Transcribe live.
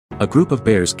A group of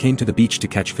bears came to the beach to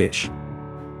catch fish.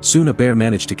 Soon a bear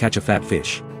managed to catch a fat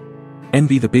fish.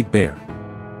 Envy the big bear.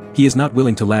 He is not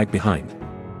willing to lag behind.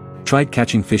 Tried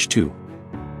catching fish too.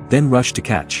 Then rushed to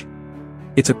catch.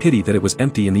 It's a pity that it was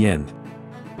empty in the end.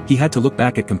 He had to look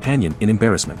back at companion in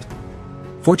embarrassment.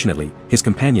 Fortunately, his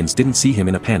companions didn't see him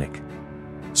in a panic.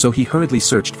 So he hurriedly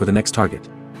searched for the next target.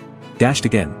 Dashed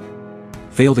again.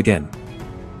 Failed again.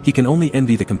 He can only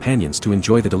envy the companions to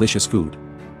enjoy the delicious food.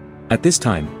 At this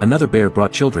time, another bear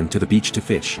brought children to the beach to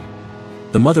fish.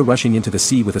 The mother rushing into the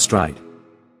sea with a stride.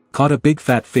 Caught a big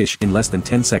fat fish in less than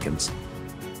 10 seconds.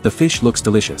 The fish looks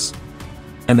delicious.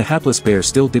 And the hapless bear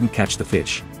still didn't catch the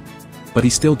fish. But he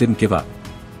still didn't give up.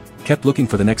 Kept looking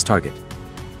for the next target.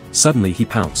 Suddenly he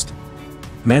pounced.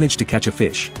 Managed to catch a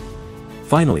fish.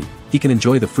 Finally, he can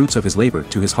enjoy the fruits of his labor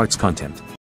to his heart's content.